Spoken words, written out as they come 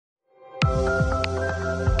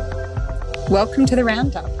Welcome to The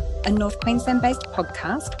Roundup, a North Queensland-based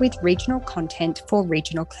podcast with regional content for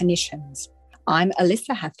regional clinicians. I'm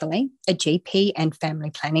Elissa Hatherly, a GP and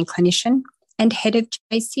family planning clinician and head of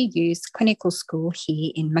JCU's clinical school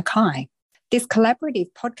here in Mackay. This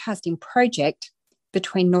collaborative podcasting project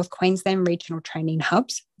between North Queensland Regional Training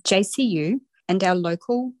Hubs, JCU, and our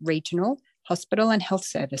local regional hospital and health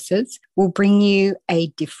services will bring you a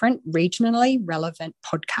different regionally relevant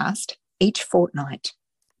podcast each fortnight.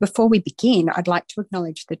 Before we begin, I'd like to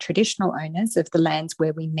acknowledge the traditional owners of the lands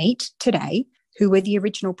where we meet today, who were the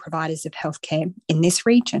original providers of healthcare in this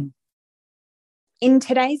region. In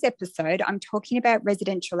today's episode, I'm talking about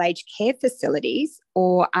residential aged care facilities,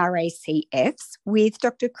 or RACFs, with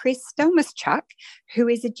Dr Chris Stelmaschuk, who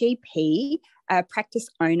is a GP, a practice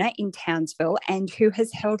owner in Townsville, and who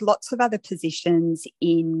has held lots of other positions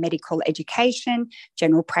in medical education,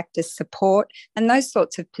 general practice support, and those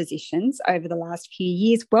sorts of positions over the last few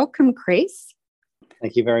years. Welcome, Chris.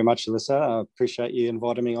 Thank you very much, Elissa. I appreciate you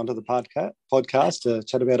inviting me onto the podcast to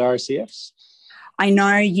chat about RACFs. I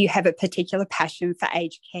know you have a particular passion for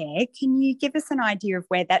aged care. Can you give us an idea of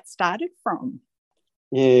where that started from?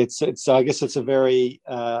 Yeah, I guess it's a very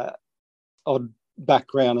odd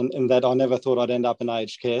background in that I never thought I'd end up in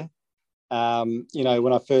aged care.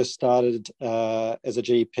 When I first started as a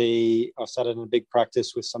GP, I started in a big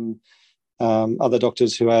practice with some other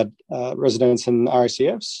doctors who had residents in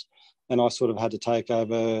RACFs, and I sort of had to take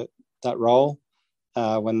over that role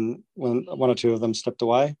when one or two of them stepped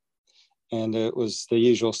away. And it was the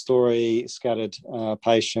usual story, scattered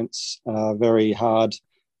patients, very hard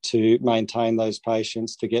to maintain those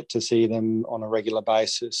patients, to get to see them on a regular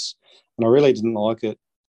basis. And I really didn't like it.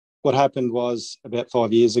 What happened was about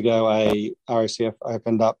 5 years ago, a RACF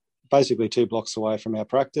opened up basically 2 blocks away from our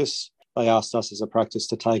practice. They asked us as a practice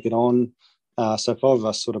to take it on. So 5 of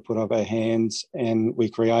us sort of put up our hands, and we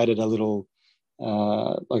created a little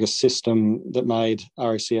like a system that made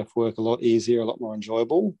RACF work a lot easier, a lot more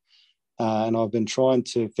enjoyable. And I've been trying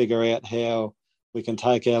to figure out how we can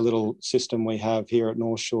take our little system we have here at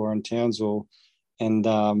North Shore and Townsville and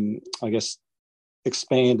I guess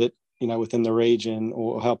expand it, within the region,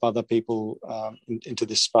 or help other people into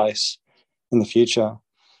this space in the future.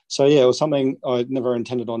 So yeah, it was something I never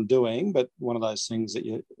intended on doing, but one of those things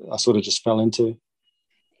that I sort of just fell into.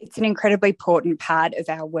 It's an incredibly important part of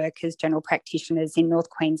our work as general practitioners in North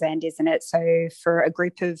Queensland, isn't it? So for a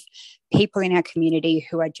group of people in our community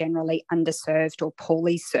who are generally underserved or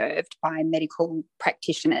poorly served by medical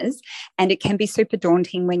practitioners, and it can be super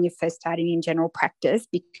daunting when you're first starting in general practice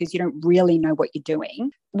because you don't really know what you're doing.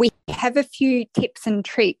 We have a few tips and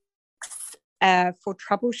tricks for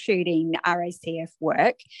troubleshooting RACF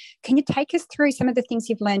work. Can you take us through some of the things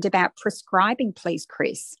you've learned about prescribing, please,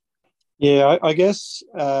 Chris? Yeah, I guess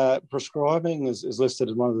prescribing is listed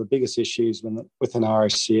as one of the biggest issues within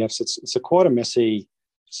RACFs. It's quite a messy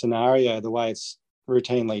scenario, the way it's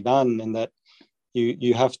routinely done, in that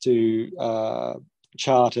you have to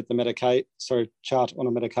chart on a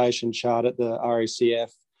medication chart at the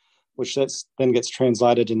RACF, which then gets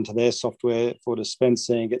translated into their software for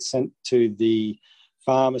dispensing, gets sent to the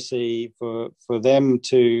pharmacy for them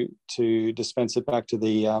to dispense it back to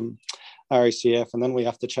the RACF, and then we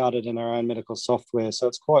have to chart it in our own medical software. So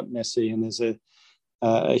it's quite messy, and there's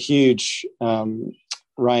a huge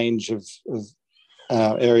range of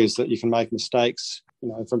areas that you can make mistakes,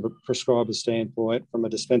 from a prescriber standpoint, from a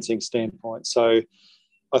dispensing standpoint. So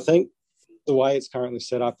I think the way it's currently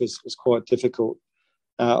set up is quite difficult.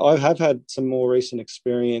 I have had some more recent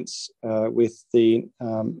experience with the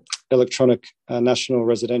electronic national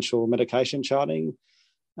residential medication charting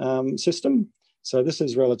system. So this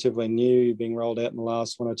is relatively new, being rolled out in the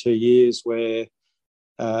last 1 or 2 years, where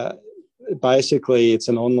basically it's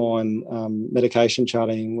an online medication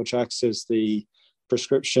charting which acts as the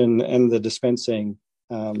prescription and the dispensing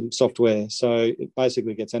software. So it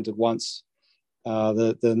basically gets entered once.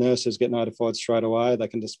 The nurses get notified straight away. They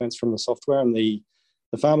can dispense from the software, and the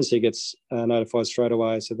pharmacy gets notified straight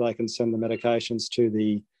away so they can send the medications to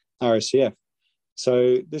the RACF.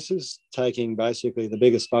 So this is taking basically the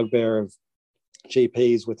biggest bugbear of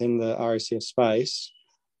GPs within the RACF space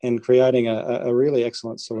and creating a really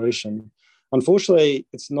excellent solution. Unfortunately,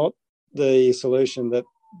 it's not the solution that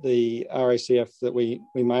the RACF that we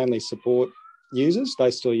mainly support uses. They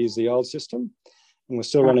still use the old system, and we're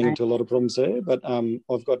still running into a lot of problems there. But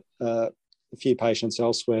I've got a few patients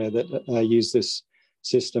elsewhere that use this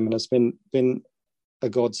system, and it's been a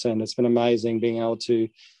godsend. It's been amazing being able to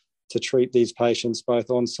treat these patients both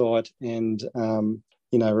on site and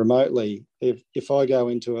remotely. If I go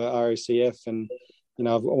into a RACF and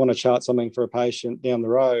I want to chart something for a patient down the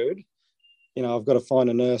road, I've got to find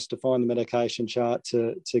a nurse to find the medication chart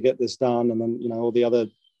to get this done. And then, all the other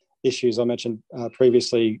issues I mentioned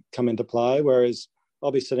previously come into play, whereas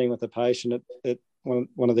I'll be sitting with a patient at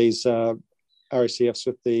one of these RACFs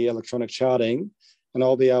with the electronic charting, and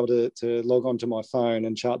I'll be able to log onto my phone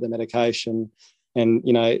and chart the medication. And,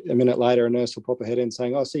 a minute later, a nurse will pop her head in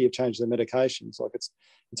saying, "Oh, see, you've changed the medications." Like,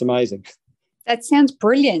 it's amazing. That sounds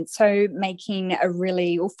brilliant. So finding a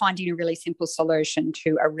really simple solution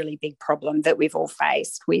to a really big problem that we've all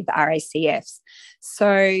faced with RACFs.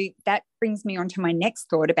 So that brings me on to my next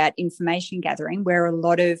thought about information gathering, where a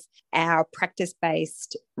lot of our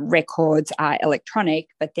practice-based records are electronic,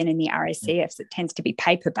 but then in the RACFs, it tends to be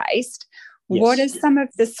paper-based. Yes. What are some of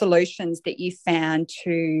the solutions that you found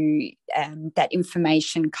to that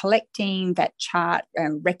information collecting, that chart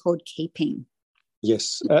record keeping?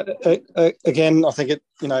 Yes. Again, I think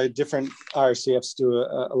different RACFs do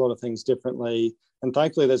a lot of things differently, and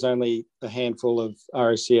thankfully, there's only a handful of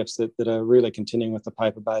RACFs that are really continuing with the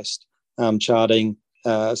paper-based charting.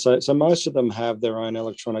 So most of them have their own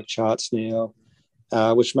electronic charts now,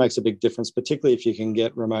 which makes a big difference, particularly if you can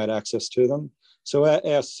get remote access to them. So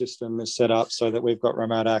our system is set up so that we've got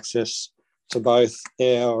remote access to both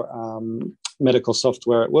our medical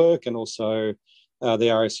software at work and also the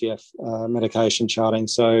RACF medication charting.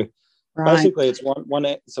 So basically, it's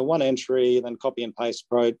one entry, then copy and paste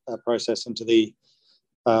process into the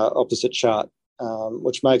opposite chart,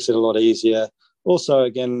 which makes it a lot easier. Also,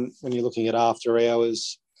 again, when you're looking at after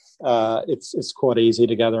hours, it's quite easy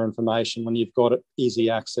to gather information when you've got easy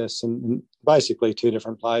access in basically two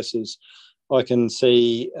different places. I can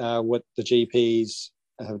see what the GPs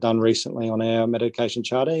have done recently on our medication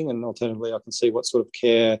charting, and alternatively, I can see what sort of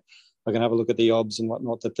care. I can have a look at the OBS and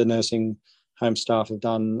whatnot that the nursing home staff have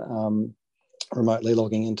done remotely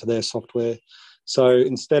logging into their software. So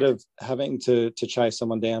instead of having to chase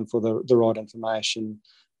someone down for the right information,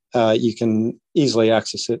 you can easily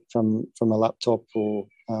access it from a laptop or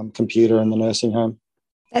computer in the nursing home.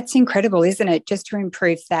 That's incredible, isn't it? Just to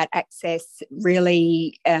improve that access,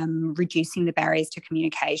 really reducing the barriers to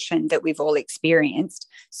communication that we've all experienced.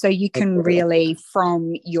 So you can really,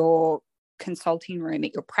 from your consulting room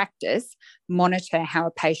at your practice, monitor how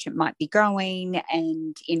a patient might be going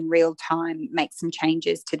and in real time make some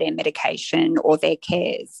changes to their medication or their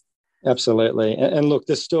cares. Absolutely. And look,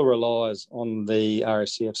 this still relies on the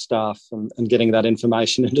RACF staff and getting that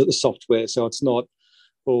information into the software. So it's not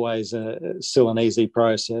always still an easy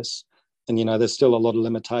process. And, there's still a lot of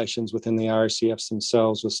limitations within the RACFs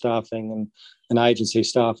themselves with staffing and agency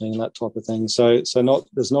staffing and that type of thing. So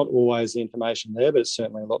there's not always the information there, but it's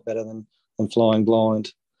certainly a lot better than flying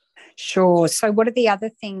blind. Sure. So what are the other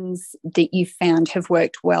things that you found have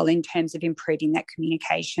worked well in terms of improving that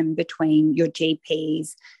communication between your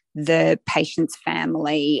GPs, the patient's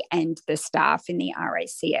family, and the staff in the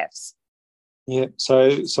RACFs? Yeah.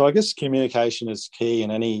 So I guess communication is key in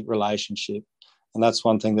any relationship. And that's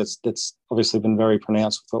one thing that's obviously been very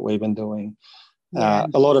pronounced with what we've been doing. Yeah.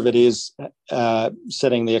 A lot of it is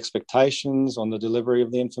setting the expectations on the delivery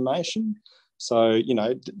of the information. So,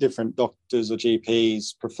 different doctors or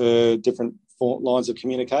GPs prefer different lines of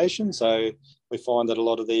communication. So we find that a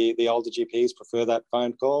lot of the older GPs prefer that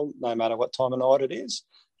phone call, no matter what time of night it is.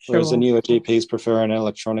 Sure. Whereas the newer GPs prefer an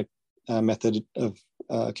electronic method of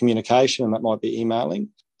communication, and that might be emailing.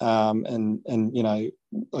 And I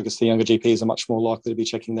guess the younger GPs are much more likely to be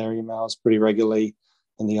checking their emails pretty regularly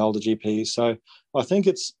than the older GPs. So I think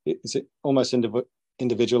it's almost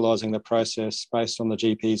individualising the process based on the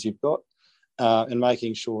GPs you've got. And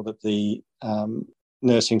making sure that the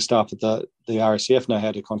nursing staff at the RACF know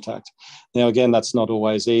how to contact. Now, again, that's not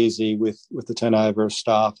always easy with the turnover of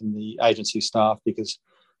staff and the agency staff, because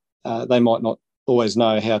they might not always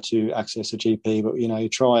know how to access a GP, but, you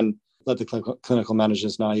try and let the clinical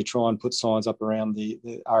managers know. You try and put signs up around the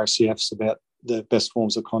RACFs about the best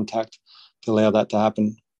forms of contact to allow that to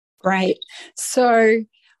happen. Great. So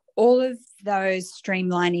all of those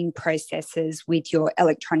streamlining processes with your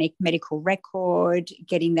electronic medical record,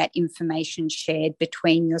 getting that information shared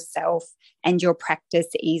between yourself and your practice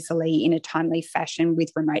easily in a timely fashion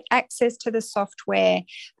with remote access to the software,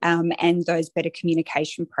 and those better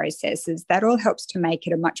communication processes, that all helps to make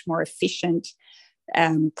it a much more efficient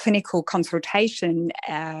clinical consultation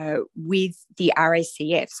with the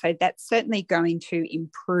RACF. So that's certainly going to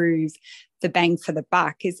improve the bang for the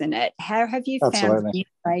buck, isn't it? How have you found the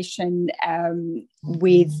integration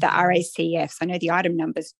with the RACFs? I know the item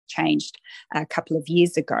numbers changed a couple of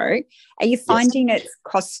years ago. Are you finding it's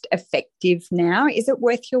cost effective now? Is it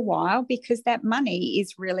worth your while? Because that money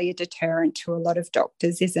is really a deterrent to a lot of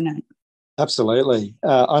doctors, isn't it? Absolutely.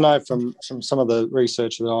 I know from some of the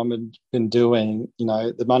research that I've been doing,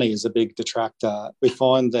 the money is a big detractor. We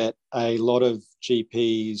find that a lot of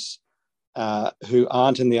GPs who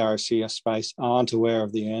aren't in the RACF space aren't aware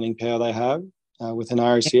of the earning power they have within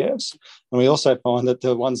RACFs. And we also find that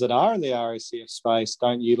the ones that are in the RACF space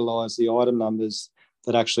don't utilise the item numbers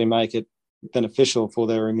that actually make it beneficial for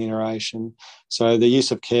their remuneration. So the use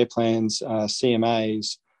of care plans,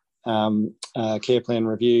 CMAs, care plan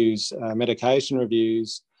reviews, medication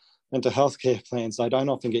reviews, mental health care plans, they don't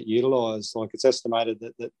often get utilised. Like it's estimated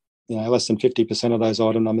that less than 50% of those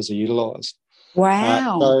item numbers are utilised.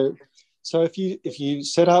 Wow. So if you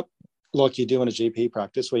set up like you do in a GP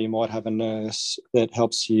practice, where you might have a nurse that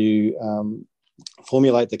helps you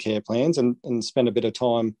formulate the care plans and spend a bit of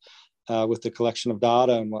time with the collection of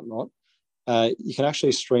data and whatnot, you can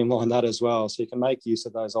actually streamline that as well. So you can make use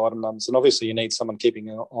of those item numbers. And obviously you need someone keeping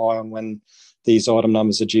an eye on when these item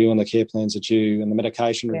numbers are due and the care plans are due and the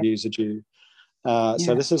medication reviews are due.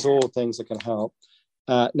 So this is all things that can help.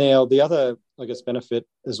 Now, the other, I guess, benefit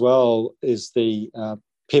as well is the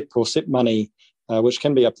PIP or SIP money, which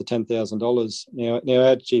can be up to $10,000. Now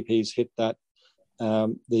our GPs hit that,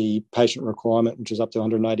 the patient requirement, which is up to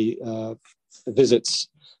 180 visits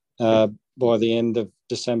by the end of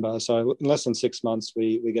December. So in less than 6 months,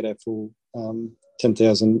 we get our full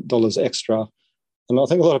 $10,000 extra. And I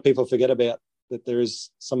think a lot of people forget about that there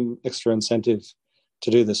is some extra incentive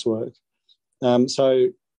to do this work. So,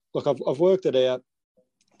 look, I've worked it out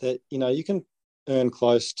that, you can earn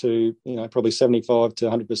close to, probably 75 to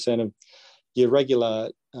 100% of your regular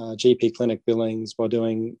GP clinic billings by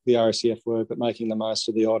doing the RACF work, but making the most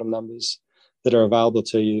of the item numbers that are available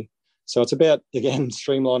to you. So it's about, again,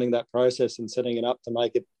 streamlining that process and setting it up to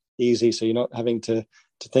make it easy, so you're not having to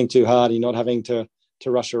think too hard. You're not having to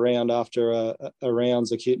rush around after a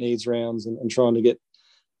rounds, acute needs rounds, and trying to get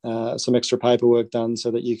some extra paperwork done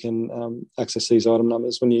so that you can access these item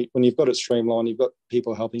numbers. When you've got it streamlined, you've got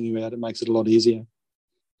people helping you out, it makes it a lot easier.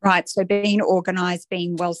 Right, so being organised,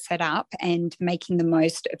 being well set up and making the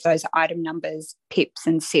most of those item numbers, PIPs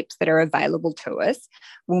and SIPs that are available to us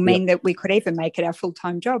will mean that we could even make it our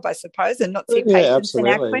full-time job, I suppose, and not see patients in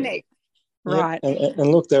our clinic. Right. And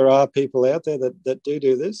look, there are people out there that do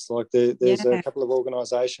this. Like there's a couple of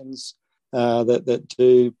organisations that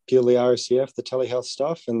do purely RACF, the telehealth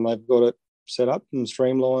stuff, and they've got it set up and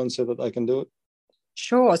streamlined so that they can do it.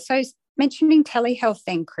 Sure. So mentioning telehealth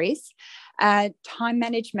then, Chris, time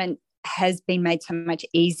management has been made so much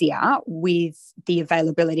easier with the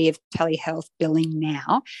availability of telehealth billing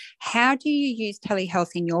now. How do you use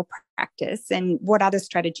telehealth in your practice, and what other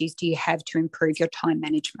strategies do you have to improve your time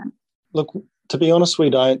management? Look, to be honest, we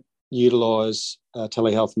don't utilise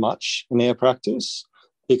telehealth much in our practice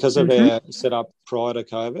because of our setup prior to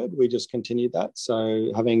COVID. We just continued that.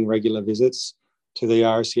 So having regular visits to the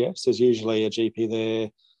RACFs, there's usually a GP there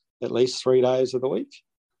at least 3 days of the week.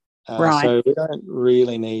 So we don't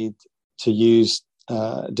really need to use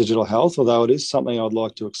digital health, although it is something I'd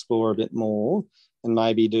like to explore a bit more and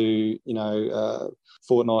maybe do,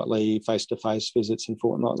 fortnightly face-to-face visits and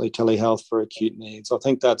fortnightly telehealth for acute needs. I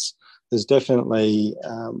think there's definitely,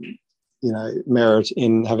 merit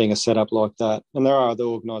in having a setup like that. And there are other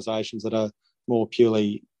organisations that are more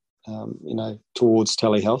purely, towards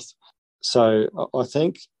telehealth. So I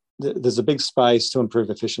think there's a big space to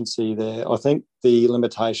improve efficiency there. I think the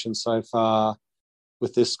limitation so far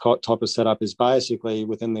with this type of setup is basically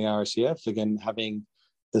within the RACF, again, having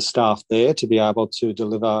the staff there to be able to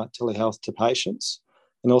deliver telehealth to patients,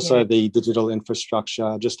 and also the digital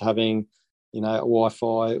infrastructure, just having,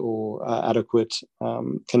 Wi-Fi or adequate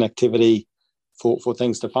connectivity for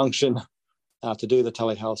things to function to do the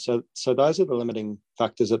telehealth. So those are the limiting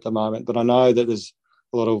factors at the moment. But I know that there's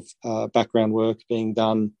a lot of background work being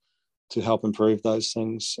done to help improve those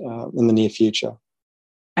things in the near future.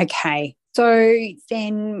 Okay. So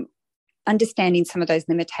then, understanding some of those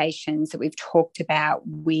limitations that we've talked about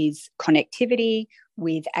with connectivity,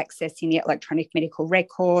 with accessing the electronic medical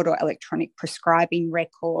record or electronic prescribing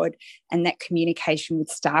record, and that communication with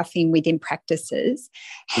staffing within practices,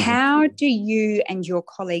 how do you and your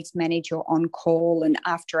colleagues manage your on-call and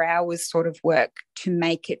after-hours sort of work to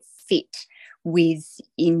make it fit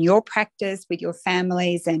in your practice, with your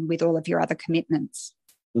families, and with all of your other commitments?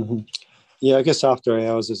 Yeah, I guess after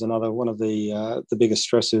hours is another one of the biggest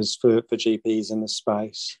stresses for GPs in this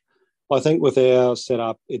space. I think with our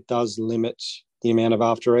setup, it does limit the amount of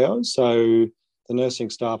after hours. So the nursing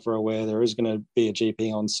staff are aware there is going to be a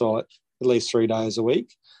GP on site at least 3 days a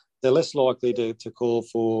week. They're less likely to call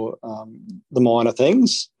for the minor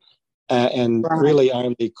things and really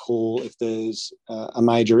only call if there's a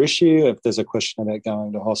major issue, if there's a question about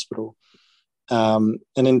going to hospital. And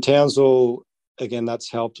in Townsville, again, that's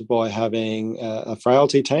helped by having a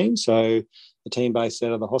frailty team, so a team based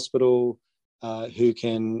out of the hospital who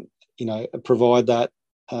can, provide that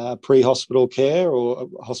pre-hospital care or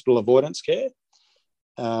hospital avoidance care.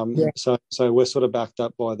 So we're sort of backed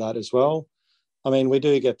up by that as well. I mean, we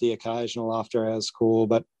do get the occasional after-hours call,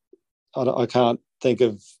 but I can't think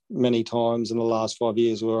of many times in the last 5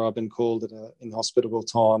 years where I've been called at in hospitable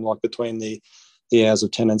time, like between the hours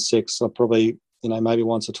of 10 and 6. I probably, maybe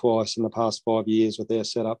once or twice in the past 5 years with their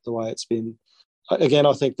setup the way it's been. Again,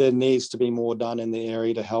 I think there needs to be more done in the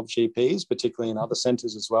area to help GPs, particularly in other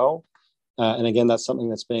centres as well. And again, that's something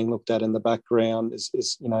that's being looked at in the background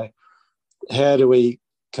is how do we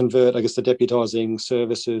convert, I guess, the deputising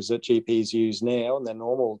services that GPs use now in their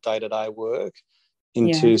normal day-to-day work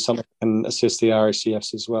into something that can assist the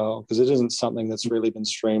RACFs as well, because it isn't something that's really been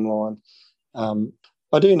streamlined.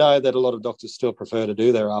 I do know that a lot of doctors still prefer to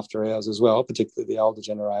do their after hours as well, particularly the older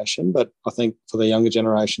generation, but I think for the younger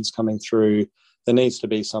generations coming through, there needs to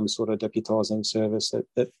be some sort of deputising service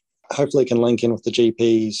that hopefully can link in with the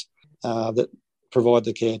GPs that provide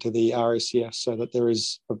the care to the RACF, so that there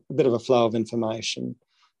is a bit of a flow of information.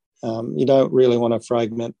 You don't really want to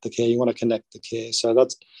fragment the care, you want to connect the care. So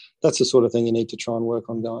that's the sort of thing you need to try and work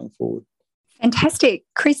on going forward. Fantastic.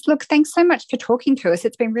 Chris, look, thanks so much for talking to us.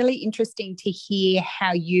 It's been really interesting to hear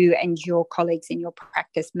how you and your colleagues in your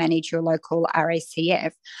practice manage your local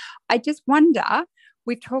RACF. I just wonder,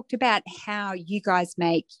 we've talked about how you guys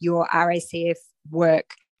make your RACF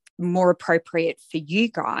work more appropriate for you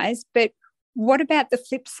guys, but what about the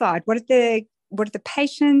flip side? What are the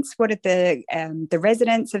patients? What do the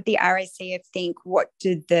residents of the RACF think? What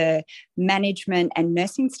do the management and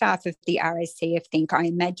nursing staff of the RACF think? I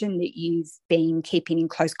imagine that you've been keeping in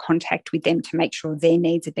close contact with them to make sure their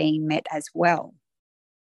needs are being met as well.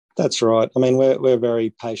 That's right. I mean, we're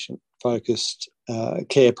very patient-focused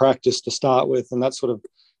care practice to start with, and that sort of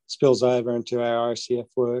spills over into our RACF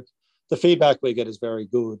work. The feedback we get is very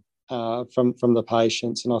good from the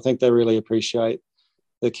patients, and I think they really appreciate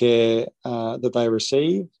the care that they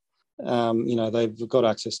receive. They've got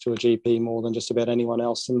access to a GP more than just about anyone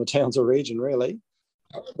else in the Townsville region, really.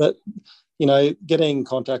 But, getting in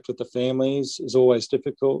contact with the families is always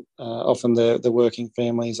difficult. Often the working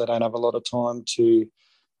families, they don't have a lot of time to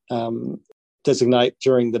designate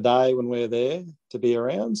during the day when we're there to be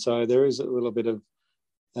around. So there is a little bit of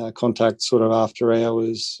contact sort of after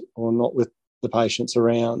hours or not with the patients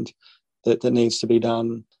around that needs to be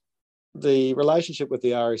done. The relationship with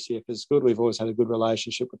the RACF is good. We've always had a good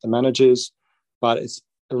relationship with the managers, but it's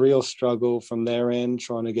a real struggle from their end,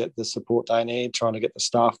 trying to get the support they need, trying to get the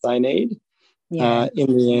staff they need. In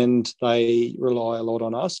the end, they rely a lot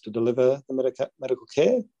on us to deliver the medical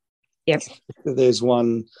care. Yep. There's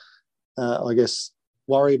one, I guess,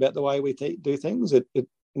 worry about the way we do things. It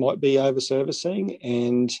might be over-servicing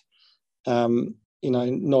and,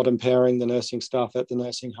 not empowering the nursing staff at the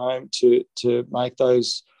nursing home to make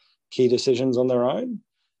those key decisions on their own.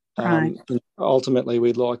 Right. Ultimately,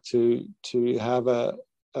 we'd like to have a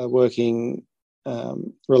working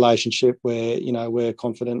relationship where we're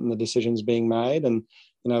confident in the decisions being made, and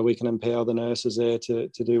we can empower the nurses there to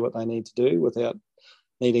do what they need to do without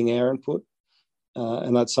needing our input.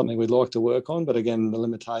 And that's something we'd like to work on. But again, the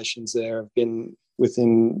limitations there have been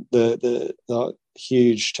within the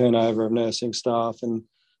huge turnover of nursing staff and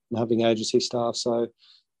having agency staff. So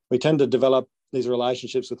we tend to develop these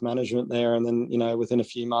relationships with management there, and then within a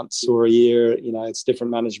few months or a year, it's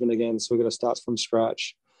different management again, so we've got to start from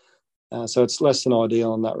scratch. So it's less than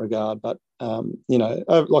ideal in that regard, but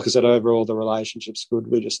like I said, overall the relationship's good.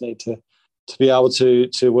 We just need to be able to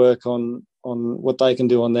work on what they can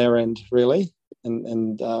do on their end, really,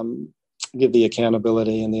 and give the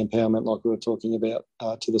accountability and the empowerment, like we were talking about,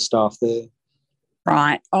 to the staff there.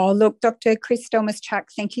 Right. Oh, look, Dr Chris Stelmaschuk,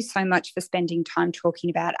 thank you so much for spending time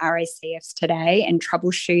talking about RACFs today and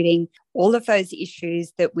troubleshooting all of those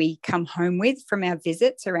issues that we come home with from our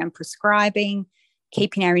visits around prescribing,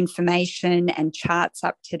 keeping our information and charts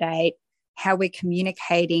up to date, how we're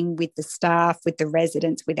communicating with the staff, with the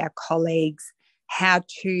residents, with our colleagues, how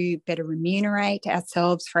to better remunerate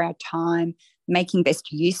ourselves for our time, making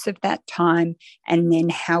best use of that time, and then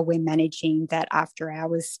how we're managing that after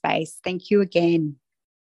hours space. Thank you again.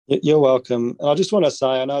 You're welcome. And I just want to say,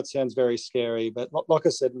 I know it sounds very scary, but like I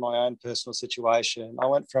said, in my own personal situation, I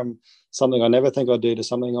went from something I never think I'd do to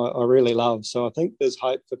something I really love. So I think there's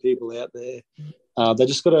hope for people out there. They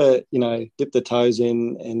just got to, dip their toes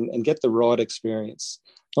in and get the right experience,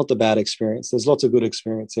 not the bad experience. There's lots of good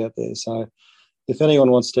experience out there. So if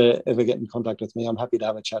anyone wants to ever get in contact with me, I'm happy to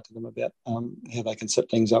have a chat to them about how they can set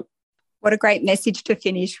things up. What a great message to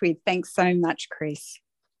finish with. Thanks so much, Chris.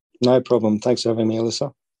 No problem. Thanks for having me,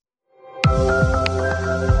 Elissa.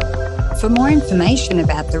 For more information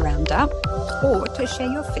about the Roundup, or to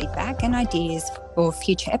share your feedback and ideas for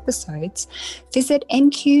future episodes, visit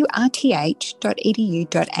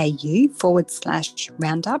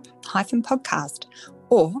nqrth.edu.au/roundup-podcast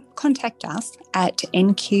or contact us at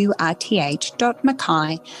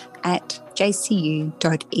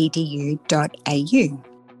nqrth.mackay@jcu.edu.au.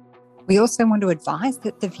 We also want to advise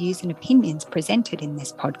that the views and opinions presented in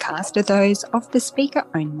this podcast are those of the speaker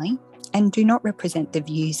only and do not represent the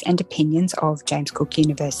views and opinions of James Cook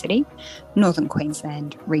University, Northern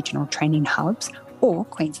Queensland Regional Training Hubs, or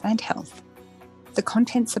Queensland Health. The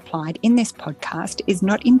content supplied in this podcast is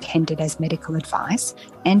not intended as medical advice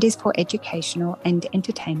and is for educational and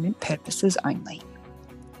entertainment purposes only.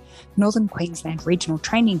 Northern Queensland Regional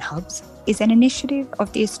Training Hubs is an initiative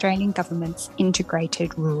of the Australian Government's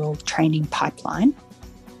Integrated Rural Training Pipeline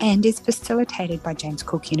and is facilitated by James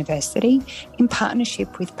Cook University in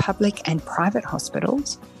partnership with public and private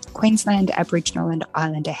hospitals, Queensland Aboriginal and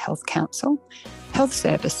Islander Health Council, Health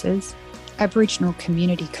Services, Aboriginal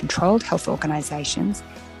community-controlled health organisations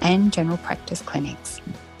and general practice clinics.